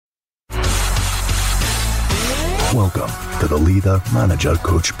Welcome to the Leader, Manager,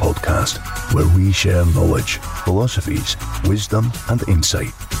 Coach podcast, where we share knowledge, philosophies, wisdom, and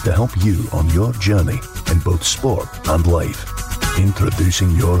insight to help you on your journey in both sport and life.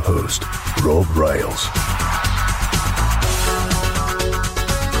 Introducing your host, Rob Riles.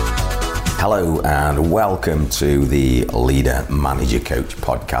 Hello and welcome to the Leader, Manager, Coach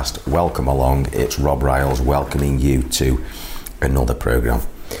podcast. Welcome along. It's Rob Riles welcoming you to another program.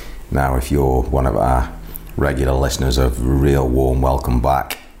 Now, if you're one of our regular listeners, a real warm welcome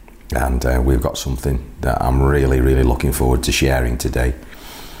back, and we've got something that I'm really looking forward to sharing today.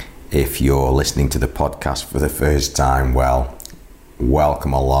 If you're listening to the podcast for the first time, well,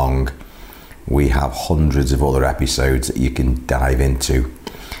 welcome along. We have hundreds of other episodes that you can dive into,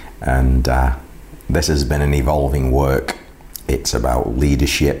 and this has been an evolving work. It's about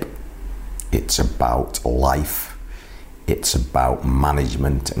leadership, it's about life, it's about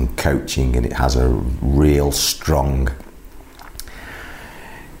management and coaching, and it has a real strong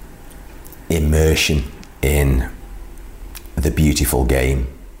immersion in the beautiful game.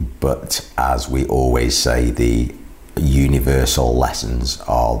 But as we always say, the universal lessons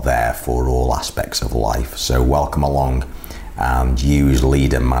are there for all aspects of life. So welcome along and use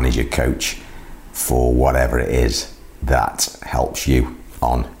Leader, Manager, Coach for whatever it is that helps you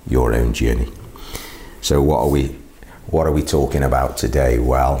on your own journey. So what are we talking about today?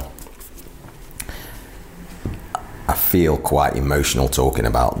 Well, I feel quite emotional talking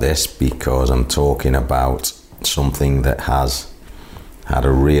about this because I'm talking about something that has had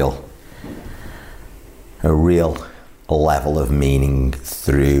a real level of meaning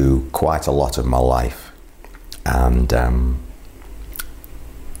through quite a lot of my life, and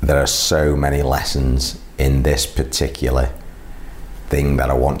there are so many lessons in this particular thing that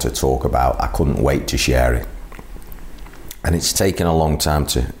I want to talk about. I couldn't wait to share it, and it's taken a long time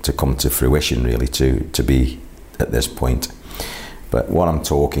to come to fruition, really, to be at this point. But what I'm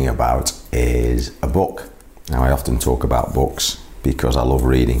talking about is a book. Now, I often talk about books because I love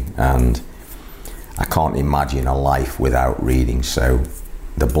reading, and I can't imagine a life without reading. So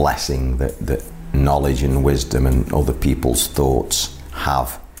the blessing that knowledge and wisdom and other people's thoughts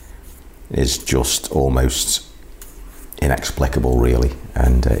have is just almost inexplicable, really.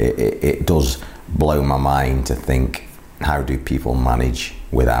 And it does blow my mind to think, how do people manage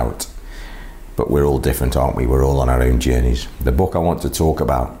without? But we're all different, aren't we? We're all on our own journeys. The book I want to talk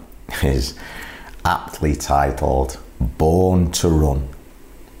about is aptly titled Born to Run.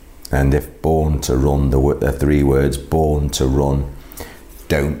 And if born to run, the three words born to run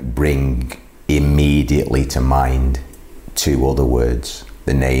don't bring immediately to mind two other words,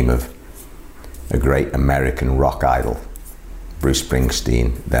 the name of a great American rock idol, Bruce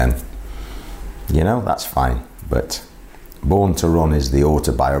Springsteen, then, that's fine. But Born to Run is the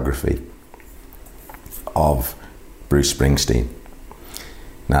autobiography of Bruce Springsteen.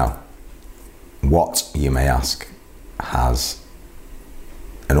 Now, what, you may ask, has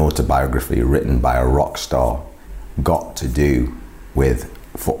an autobiography written by a rock star got to do with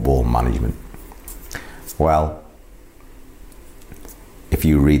football management? Well, if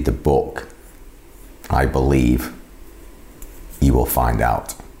you read the book, I believe you will find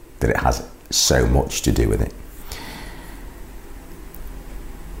out that it has so much to do with it.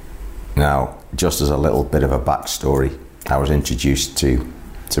 Now, just as a little bit of a backstory, I was introduced to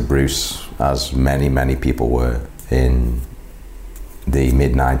Bruce, as many people were, in the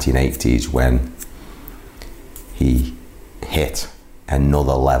mid-1980s when he hit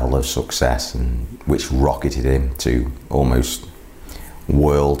another level of success, and which rocketed him to almost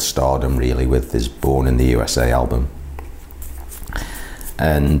world stardom, really, with his Born in the USA album.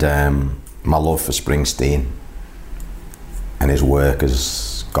 And my love for Springsteen and his work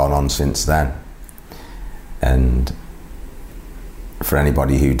has gone on since then. And for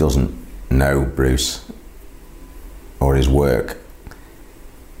anybody who doesn't know Bruce or his work,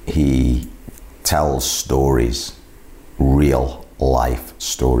 he tells stories, real life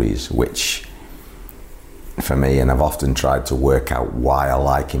stories, which for me, and I've often tried to work out why I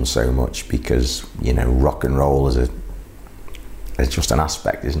like him so much, because rock and roll is just an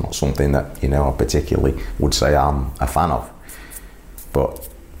aspect. It's not something that I particularly would say I'm a fan of, but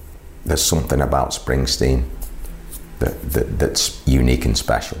there's something about Springsteen that's unique and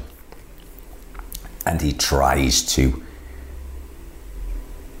special, and he tries to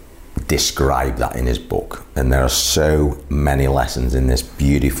describe that in his book. And there are so many lessons in this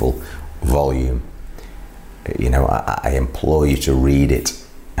beautiful volume. I implore you to read it,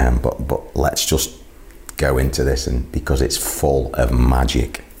 but let's just go into this, and because it's full of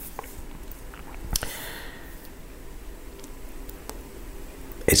magic.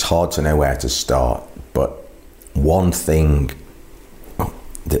 It's hard to know where to start, but one thing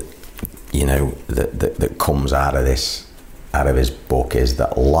that, you know, that comes out of his book is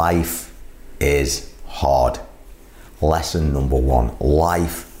that life is hard. Lesson number one,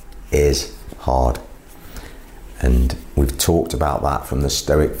 life is hard. And we've talked about that from the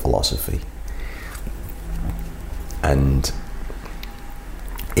Stoic philosophy. And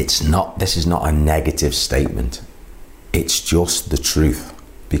this is not a negative statement. It's just the truth.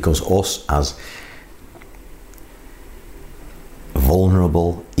 Because us as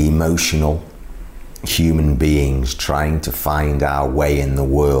vulnerable, emotional human beings trying to find our way in the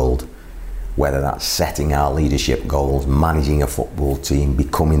world, whether that's setting our leadership goals, managing a football team,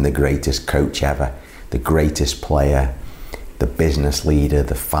 becoming the greatest coach ever, the greatest player, the business leader,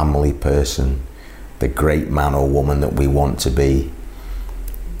 the family person, the great man or woman that we want to be,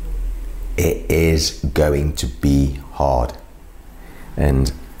 it is going to be hard.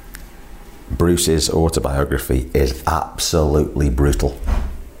 And Bruce's autobiography is absolutely brutal.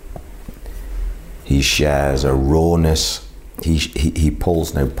 He shares a rawness. He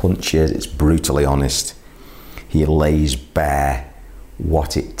pulls no punches. It's brutally honest. He lays bare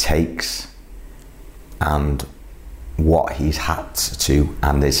what it takes and what he's had to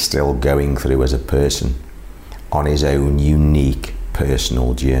and is still going through as a person on his own unique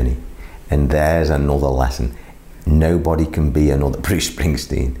personal journey. And there's another lesson. Nobody can be another Bruce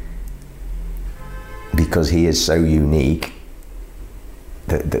Springsteen, because he is so unique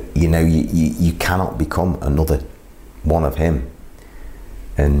that you know, you cannot become another one of him.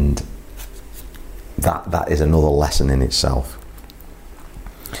 And that is another lesson in itself.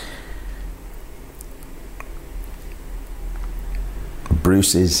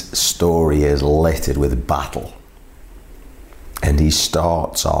 Bruce's story is littered with battle, and he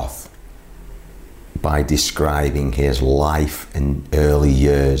starts off by describing his life in early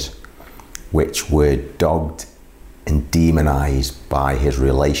years, which were dogged and demonized by his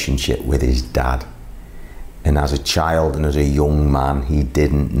relationship with his dad. And as a child and as a young man, he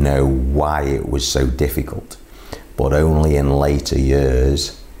didn't know why it was so difficult, but only in later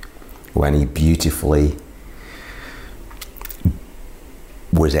years, when he beautifully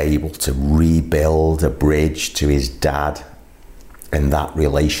was able to rebuild a bridge to his dad and that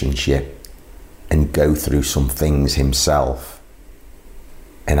relationship and go through some things himself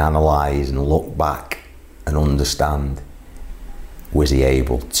and analyse and look back and understand, was he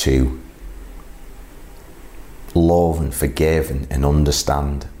able to love and forgive and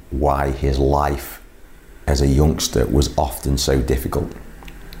understand why his life as a youngster was often so difficult,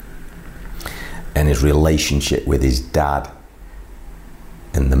 and his relationship with his dad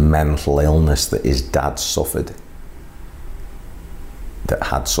and the mental illness that his dad suffered that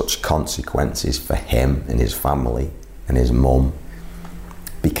had such consequences for him and his family and his mum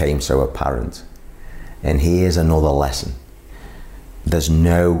became so apparent. And here's another lesson. There's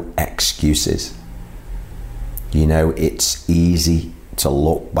no excuses. You know, it's easy to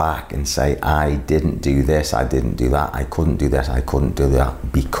look back and say, I didn't do this, I didn't do that, I couldn't do this, I couldn't do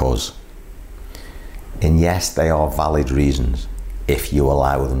that, because. And yes, they are valid reasons if you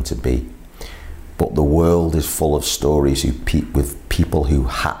allow them to be. But the world is full of stories with people who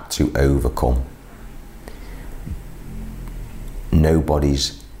had to overcome.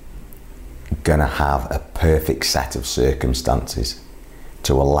 Nobody's gonna have a perfect set of circumstances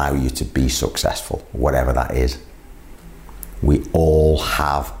to allow you to be successful, whatever that is. We all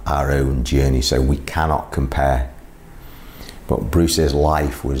have our own journey, so we cannot compare. But Bruce's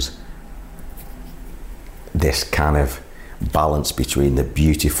life was this kind of balance between the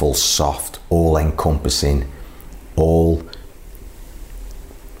beautiful, soft, all-encompassing, all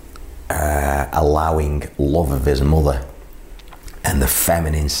allowing love of his mother, and the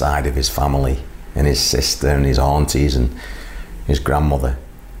feminine side of his family and his sister and his aunties and his grandmother,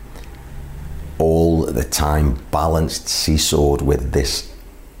 all at the time balanced, seesawed with this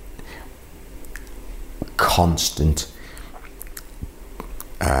constant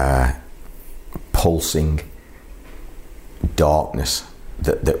pulsing darkness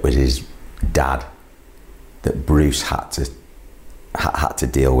that was his dad, that Bruce had to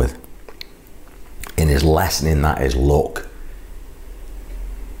deal with. And his lesson in that is, look,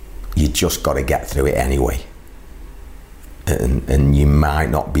 you just got to get through it anyway. And you might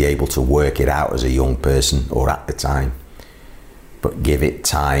not be able to work it out as a young person or at the time, but give it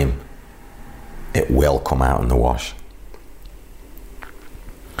time, it will come out in the wash.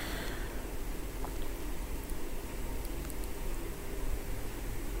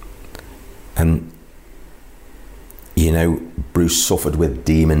 And you know, Bruce suffered with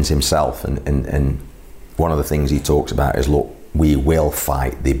demons himself, and one of the things he talks about is, look, we will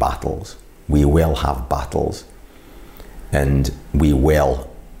fight the battles, we will have battles, and we will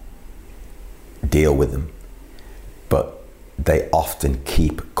deal with them, but they often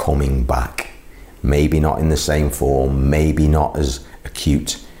keep coming back. Maybe not in the same form, maybe not as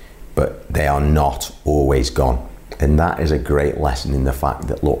acute, but they are not always gone. And that is a great lesson in the fact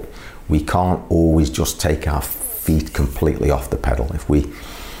that, look, we can't always just take our feet completely off the pedal.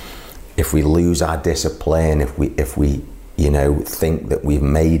 If we lose our discipline, if we think that we've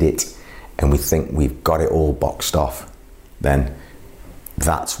made it and we think we've got it all boxed off, then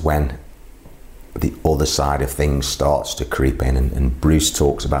that's when the other side of things starts to creep in. And Bruce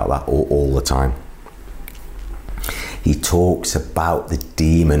talks about that all the time. He talks about the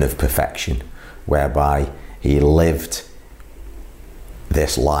demon of perfection, whereby he lived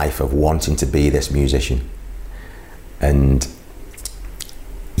this life of wanting to be this musician. And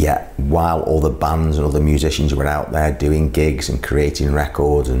yet, while all the bands and other musicians were out there doing gigs and creating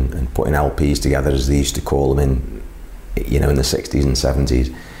records and putting LPs together, as they used to call them in the 60s and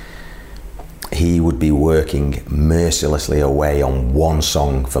 70s, he would be working mercilessly away on one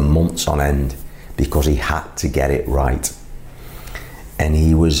song for months on end because he had to get it right. And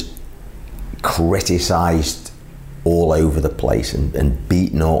he was criticised all over the place and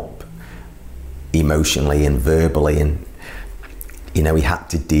beaten up emotionally and verbally, and he had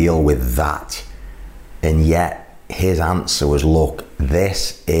to deal with that. And yet his answer was, look,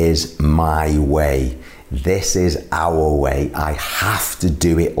 this is my way. This is our way. I have to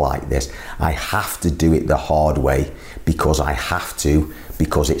do it like this. I have to do it the hard way because I have to,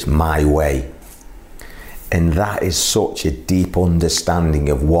 because it's my way. And that is such a deep understanding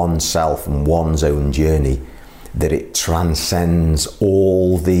of oneself and one's own journey that it transcends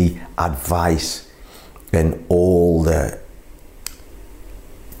all the advice and all the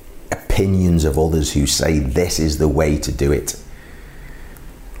opinions of others who say this is the way to do it.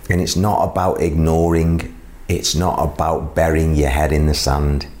 And it's not about ignoring, it's not about burying your head in the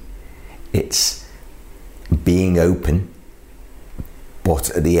sand. It's being open, but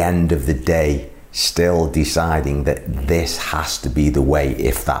at the end of the day, still deciding that this has to be the way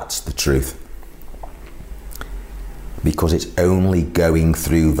if that's the truth. Because it's only going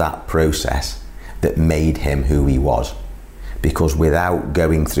through that process that made him who he was. Because without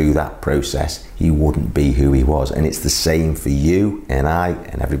going through that process, he wouldn't be who he was. And it's the same for you and I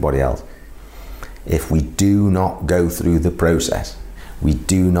and everybody else. If we do not go through the process, we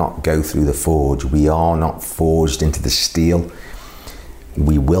do not go through the forge, we are not forged into the steel,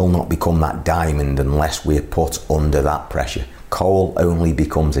 we will not become that diamond unless we're put under that pressure. Coal only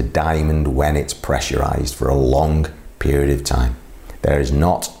becomes a diamond when it's pressurized for a long period of time. There is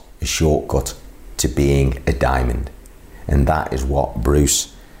not a shortcut to being a diamond. And that is what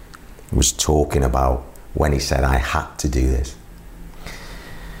Bruce was talking about when he said, I had to do this.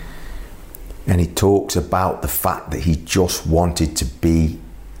 And he talks about the fact that he just wanted to be,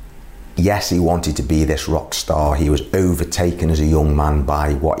 yes, he wanted to be this rock star. He was overtaken as a young man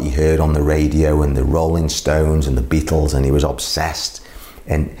by what he heard on the radio and the Rolling Stones and the Beatles, and he was obsessed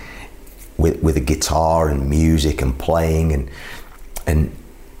and with a guitar and music and playing, and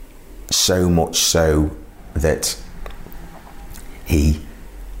so much so that he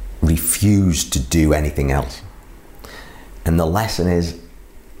refused to do anything else. And the lesson is,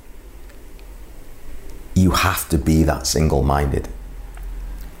 you have to be that single-minded.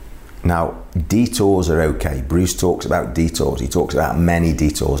 Now, detours are okay. Bruce talks about detours. He talks about many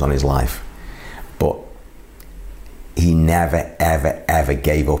detours on his life. But he never, ever, ever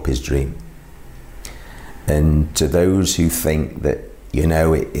gave up his dream. And to those who think that,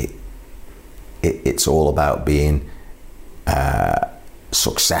 it's all about being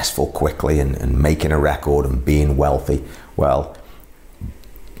successful quickly and making a record and being wealthy, well,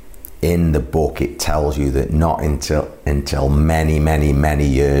 in the book it tells you that not until many, many, many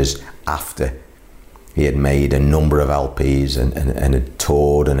years after he had made a number of LPs and had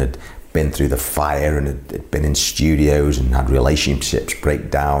toured and had been through the fire and had been in studios and had relationships break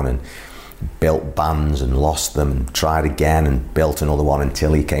down and built bands and lost them and tried again and built another one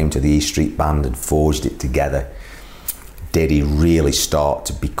until he came to the E Street Band and forged it together, did he really start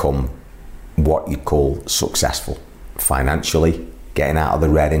to become what you'd call successful financially, getting out of the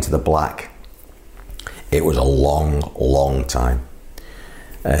red into the black. It was a long, long time.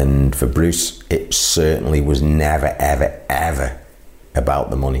 And for Bruce, it certainly was never, ever, ever about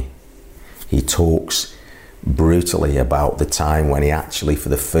the money. He talks brutally about the time when he actually, for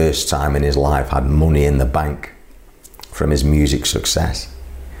the first time in his life, had money in the bank from his music success.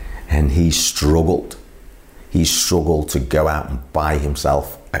 And he struggled. He struggled to go out and buy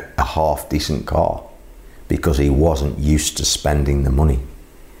himself a half-decent car because he wasn't used to spending the money.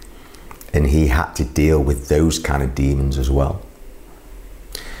 And he had to deal with those kind of demons as well.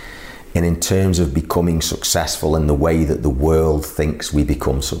 And in terms of becoming successful in the way that the world thinks we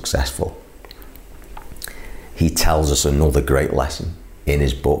become successful, he tells us another great lesson in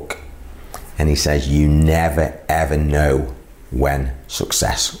his book. And he says, you never ever know when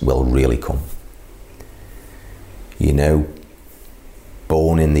success will really come. You know,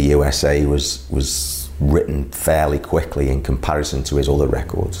 Born in the USA was written fairly quickly in comparison to his other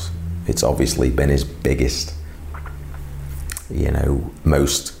records. It's obviously been his biggest,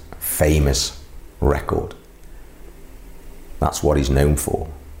 most famous record. That's what he's known for,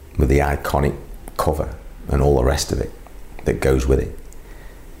 with the iconic cover and all the rest of it that goes with it.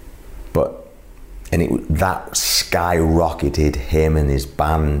 That skyrocketed him and his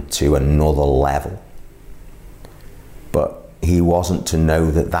band to another level. But he wasn't to know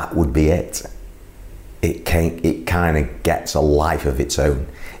that would be it. It kind of gets a life of its own.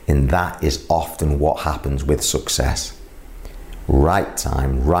 And that is often what happens with success. Right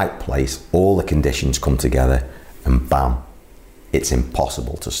time, right place, all the conditions come together, and bam, it's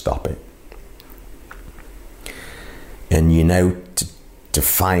impossible to stop it. And to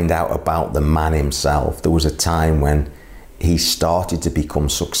find out about the man himself, there was a time when he started to become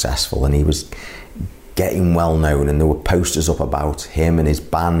successful and he was getting well known, and there were posters up about him and his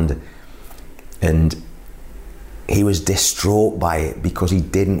band, and he was distraught by it because he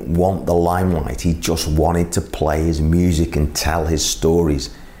didn't want the limelight. He just wanted to play his music and tell his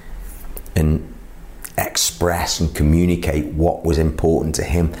stories and express and communicate what was important to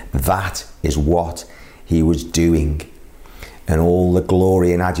him. That is what he was doing. And all the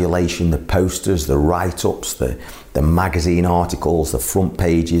glory and adulation, the posters, the write-ups, the magazine articles, the front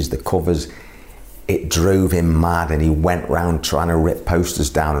pages, the covers, it drove him mad, and he went round trying to rip posters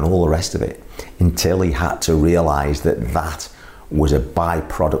down and all the rest of it, until he had to realise that was a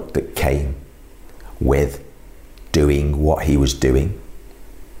byproduct that came with doing what he was doing.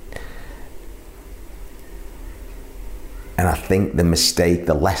 And I think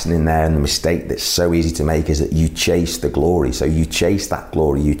the lesson in there, and the mistake that's so easy to make, is that you chase the glory. So you chase that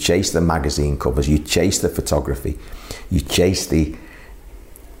glory, you chase the magazine covers, you chase the photography, you chase the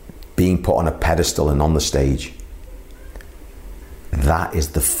being put on a pedestal and on the stage. That is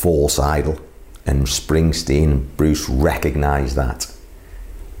the false idol. And Springsteen and Bruce recognised that.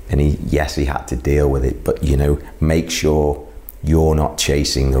 And he had to deal with it. But, make sure you're not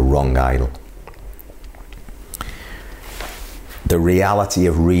chasing the wrong idol. The reality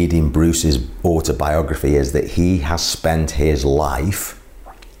of reading Bruce's autobiography is that he has spent his life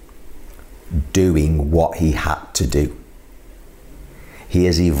doing what he had to do. He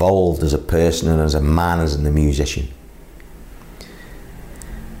has evolved as a person and as a man, as a musician.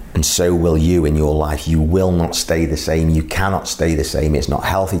 And so will you in your life. You will not stay the same. You cannot stay the same. It's not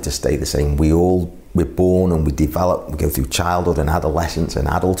healthy to stay the same. We're born and we develop, we go through childhood and adolescence and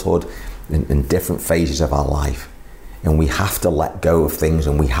adulthood and different phases of our life. And we have to let go of things,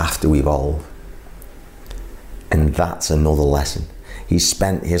 and we have to evolve. And that's another lesson. He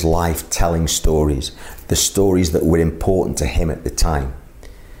spent his life telling stories, the stories that were important to him at the time.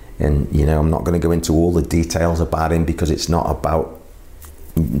 And, I'm not going to go into all the details about him, because it's not about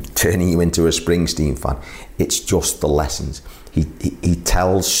turning you into a Springsteen fan. It's just the lessons. He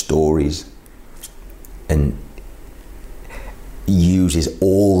tells stories and uses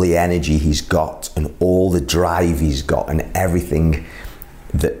all the energy he's got and all the drive he's got and everything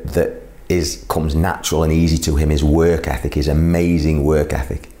that comes natural and easy to him, his work ethic, his amazing work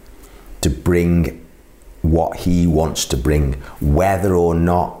ethic, to bring what he wants to bring, whether or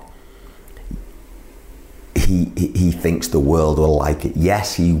not he thinks the world will like it.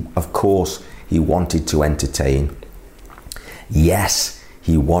 Yes, of course he wanted to entertain. Yes,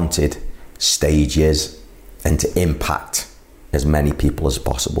 he wanted stages and to impact as many people as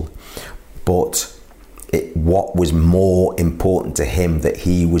possible. But what was more important to him, that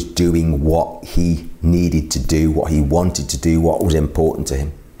he was doing what he needed to do, what he wanted to do, what was important to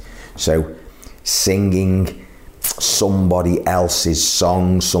him. So singing somebody else's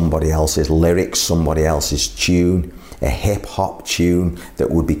song, somebody else's lyrics, somebody else's tune, a hip-hop tune that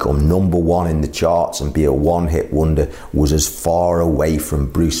would become number one in the charts and be a one-hit wonder, was as far away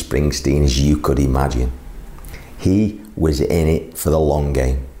from Bruce Springsteen as you could imagine. He was in it for the long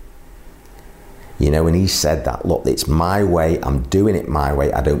game. And he said that, look, it's my way, I'm doing it my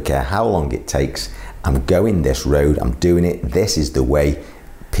way, I don't care how long it takes, I'm going this road, I'm doing it, this is the way,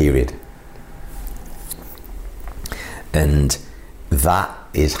 period. And that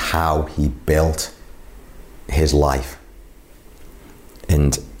is how he built his life.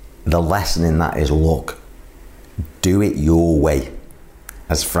 And the lesson in that is, look, do it your way.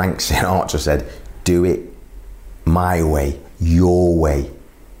 as Frank Sinatra said, do it my way, your way.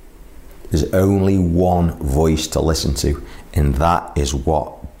 There's only one voice to listen to, and that is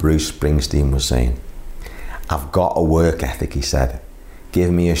what Bruce Springsteen was saying. I've got a work ethic, he said. Give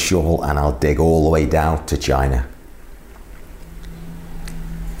me a shovel and I'll dig all the way down to China.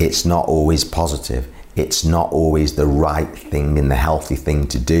 It's not always positive. It's not always the right thing and the healthy thing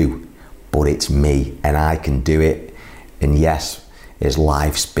to do, but it's me and I can do it. And yes, his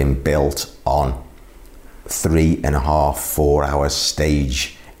life's been built on 3.5, 4 hour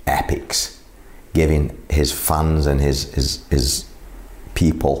stage epics, giving his fans and his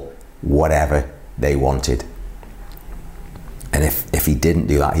people whatever they wanted. And if he didn't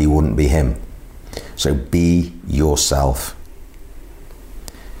do that, he wouldn't be him. So be yourself.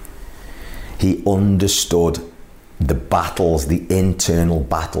 He understood the battles, the internal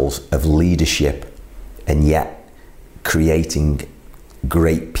battles of leadership, and yet creating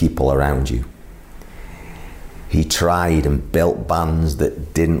great people around you. He tried and built bands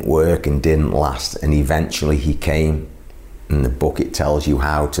that didn't work and didn't last, and eventually he came, in the book it tells you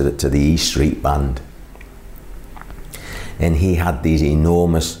how, to the E Street Band. And he had these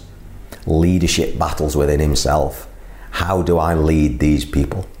enormous leadership battles within himself. How do I lead these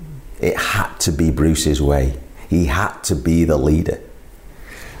people? It had to be Bruce's way. He had to be the leader.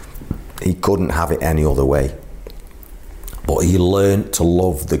 He couldn't have it any other way. But he learned to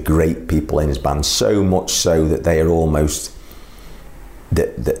love the great people in his band, so much so that they are almost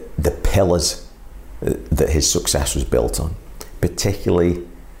the pillars that his success was built on. Particularly,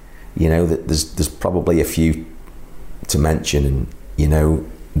 that there's probably a few to mention,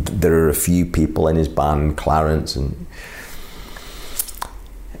 and there are a few people in his band, Clarence and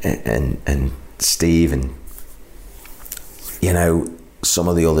Steve, and some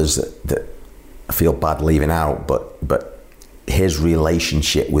of the others that I feel bad leaving out, but his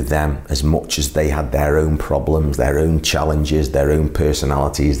relationship with them, as much as they had their own problems, their own challenges, their own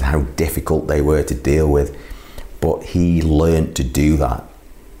personalities, how difficult they were to deal with, but he learned to do that,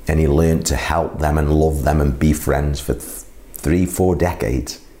 and he learned to help them and love them and be friends for 3-4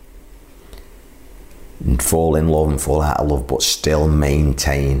 decades, and fall in love and fall out of love, but still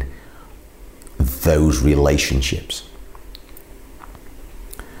maintain those relationships.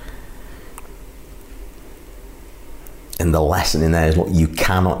 And the lesson in there is, look, you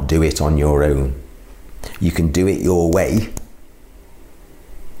cannot do it on your own. You can do it your way,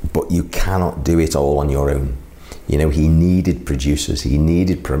 but you cannot do it all on your own. He needed producers, he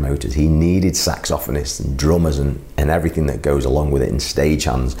needed promoters, he needed saxophonists and drummers and everything that goes along with it, and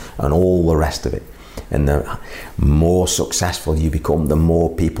stagehands and all the rest of it. And the more successful you become, the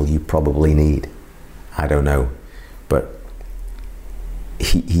more people you probably need. I don't know. But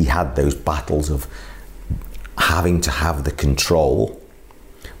he had those battles of having to have the control,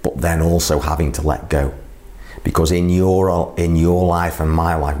 but then also having to let go. Because in your life and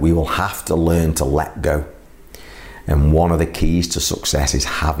my life, we will have to learn to let go. And one of the keys to success is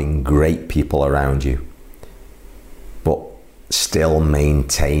having great people around you, but still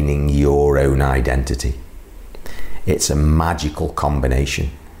maintaining your own identity. It's a magical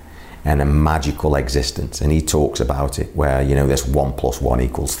combination and a magical existence. And he talks about it where, this 1 +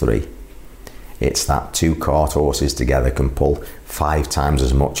 1 = 3. It's that 2 cart horses together can pull 5 times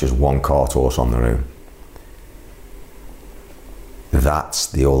as much as 1 cart horse on their own. That's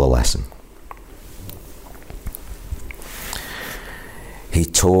the other lesson. He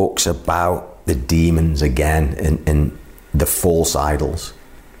talks about the demons again and the false idols.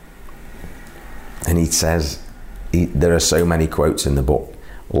 And he says, there are so many quotes in the book,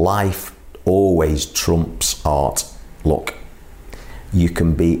 life always trumps art. Look, you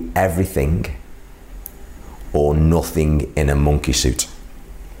can be everything or nothing in a monkey suit.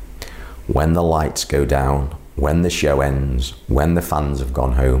 When the lights go down, when the show ends, when the fans have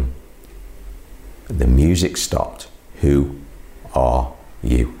gone home, the music stopped, who are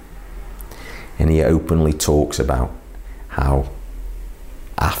you? And he openly talks about how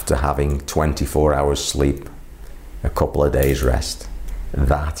after having 24 hours sleep, a couple of days rest,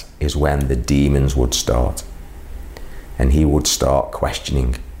 that is when the demons would start. And he would start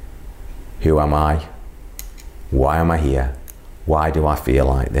questioning, who am I? Why am I here? Why do I feel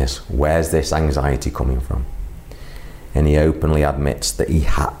like this? Where's this anxiety coming from? And he openly admits that he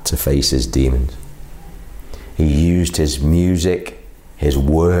had to face his demons. He used his music, his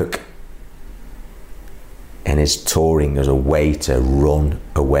work, and his touring as a way to run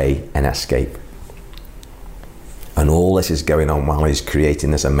away and escape. And all this is going on while he's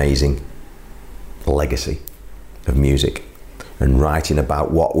creating this amazing legacy of music and writing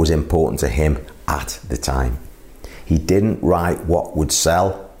about what was important to him at the time. He didn't write what would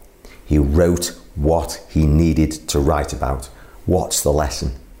sell. He wrote what he needed to write about. What's the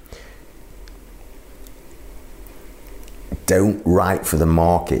lesson? Don't write for the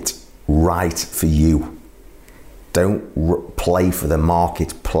market, write for you. Don't play for the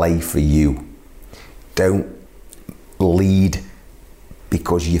market, play for you. Don't lead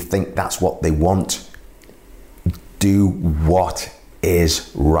because you think that's what they want. Do what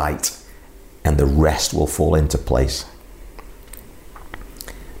is right, and the rest will fall into place.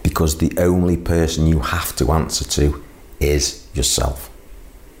 Because the only person you have to answer to is yourself.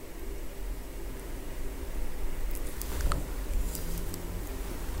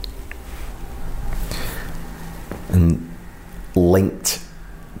 And linked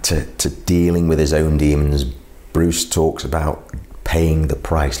to dealing with his own demons, Bruce talks about paying the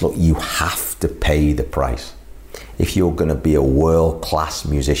price. Look, you have to pay the price. If you're going to be a world-class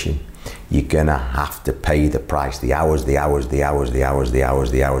musician, you're going to have to pay the price. The hours, the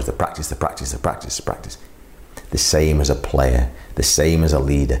practice. The same as a player, the same as a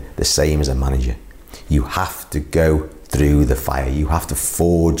leader, the same as a manager. You have to go through the fire. You have to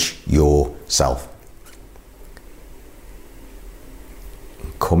forge yourself.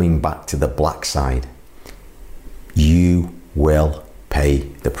 Coming back to the black side, you will pay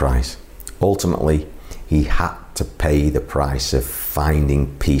the price. Ultimately, he had to pay the price of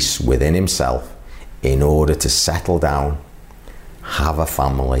finding peace within himself in order to settle down, have a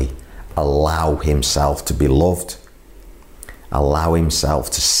family, allow himself to be loved, allow himself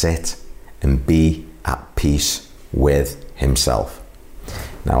to sit and be at peace with himself.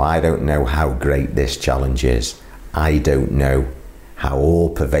 Now, I don't know how great this challenge is. I don't know how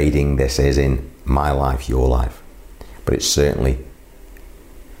all-pervading this is in my life, your life. But it certainly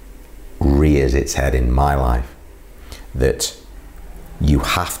rears its head in my life that you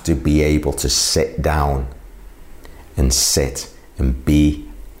have to be able to sit down and sit and be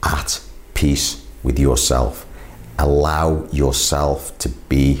at peace with yourself. Allow yourself to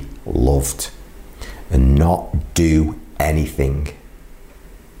be loved and not do anything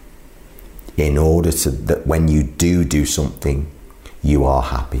in order to that when you do something, you are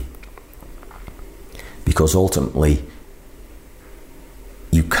happy. Because ultimately,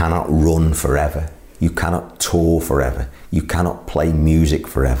 you cannot run forever. You cannot tour forever. You cannot play music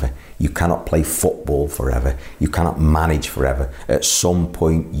forever. You cannot play football forever. You cannot manage forever. At some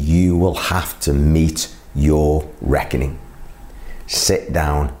point, you will have to meet your reckoning. Sit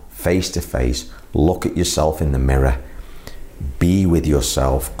down, face to face, look at yourself in the mirror, be with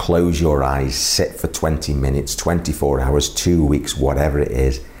yourself, close your eyes, sit for 20 minutes, 24 hours, 2 weeks, whatever it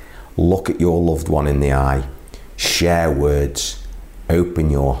is. Look at your loved one in the eye, share words, open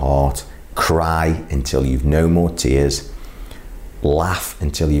your heart, cry until you've no more tears, laugh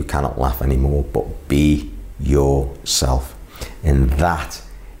until you cannot laugh anymore, but be yourself. And that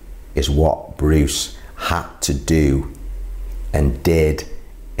is what Bruce had to do and did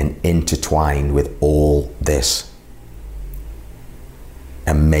and intertwined with all this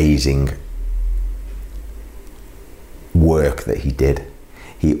amazing work that he did.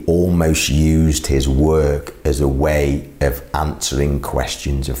 He almost used his work as a way of answering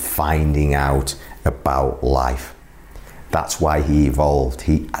questions, of finding out about life. That's why he evolved.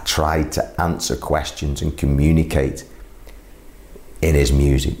 He tried to answer questions and communicate in his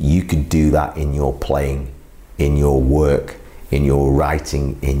music. You could do that in your playing, in your work, in your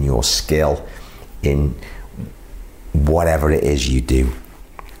writing, in your skill, in whatever it is you do.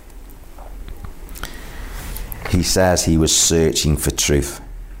 He says he was searching for truth.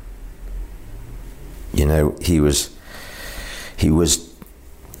 You know, he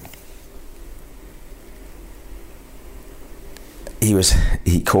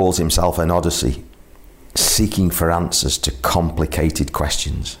calls himself an Odyssey, seeking for answers to complicated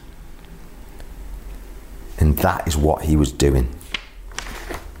questions. And that is what he was doing.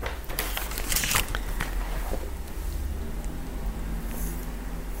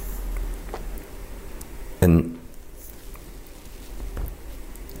 And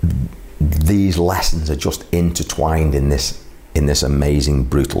these lessons are just intertwined in this amazing,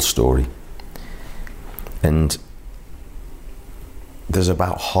 brutal story. And there's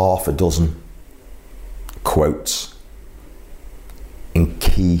about half a dozen quotes and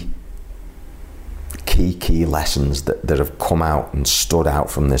key lessons that have come out and stood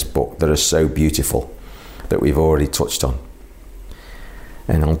out from this book that are so beautiful that we've already touched on.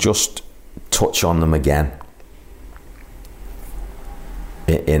 And I'll just touch on them again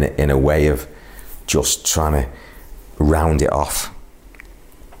in a way of just trying to round it off.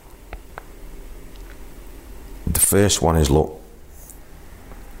 The first one is, look,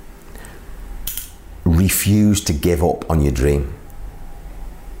 refuse to give up on your dream.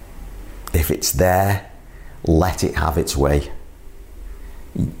 If it's there, let it have its way.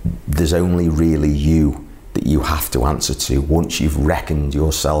 There's only really you that you have to answer to once you've reckoned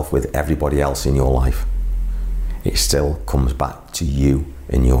yourself with everybody else in your life. It still comes back to you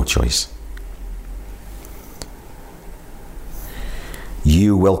and your choice.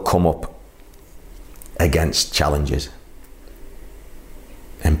 You will come up against challenges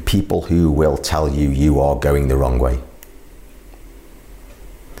and people who will tell you you are going the wrong way.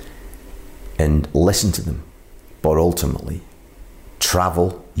 And listen to them, but ultimately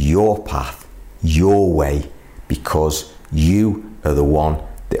travel your path, your way, because you are the one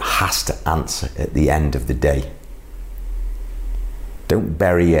that has to answer at the end of the day. Don't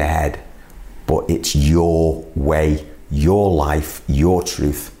bury your head, but it's your way, your life, your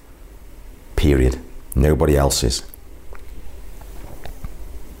truth, period. Nobody else's.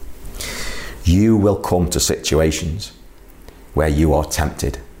 You will come to situations where you are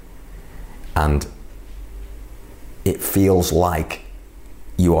tempted and it feels like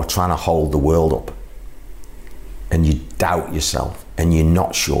you are trying to hold the world up and you doubt yourself and you're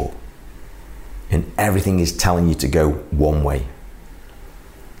not sure and everything is telling you to go one way.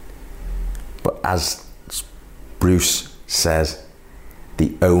 But as Bruce says,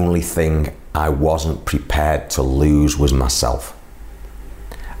 the only thing I wasn't prepared to lose was myself.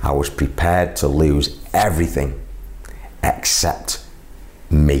 I was prepared to lose everything except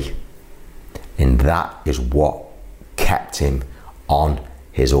me. And that is what kept him on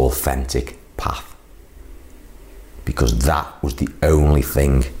his authentic path. Because that was the only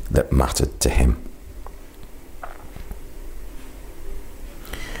thing that mattered to him.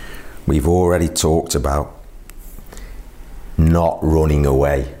 We've already talked about not running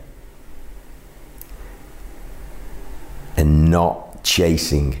away and not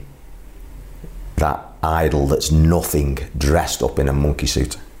chasing that idol that's nothing dressed up in a monkey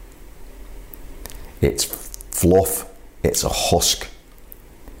suit. It's fluff, it's a husk,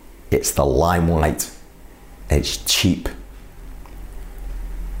 it's the limelight, it's cheap,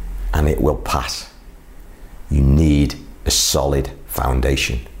 and it will pass. You need a solid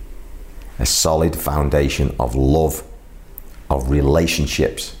foundation. A solid foundation of love, of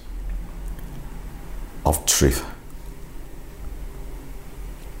relationships, of truth.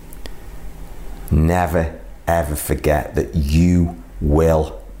 Never ever forget that you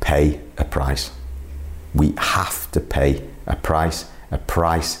will pay a price. We have to pay a price. A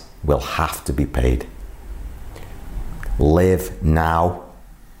price will have to be paid. Live now,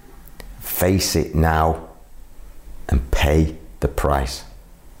 face it now, and pay the price.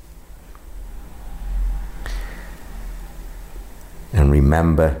 And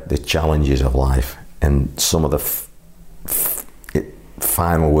remember the challenges of life. And some of the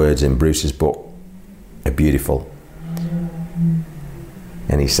final words in Bruce's book are beautiful.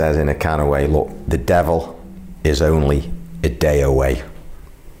 And he says in a kind of way, look, the devil is only a day away.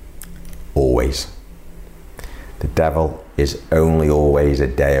 Always. The devil is only always a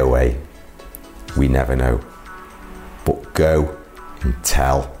day away. We never know. But go and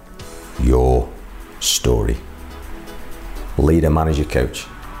tell your story. Leader, manager, coach.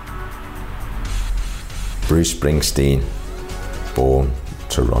 Bruce Springsteen, Born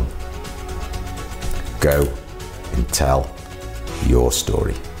to Run. Go and tell your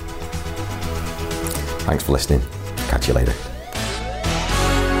story. Thanks for listening. Catch you later.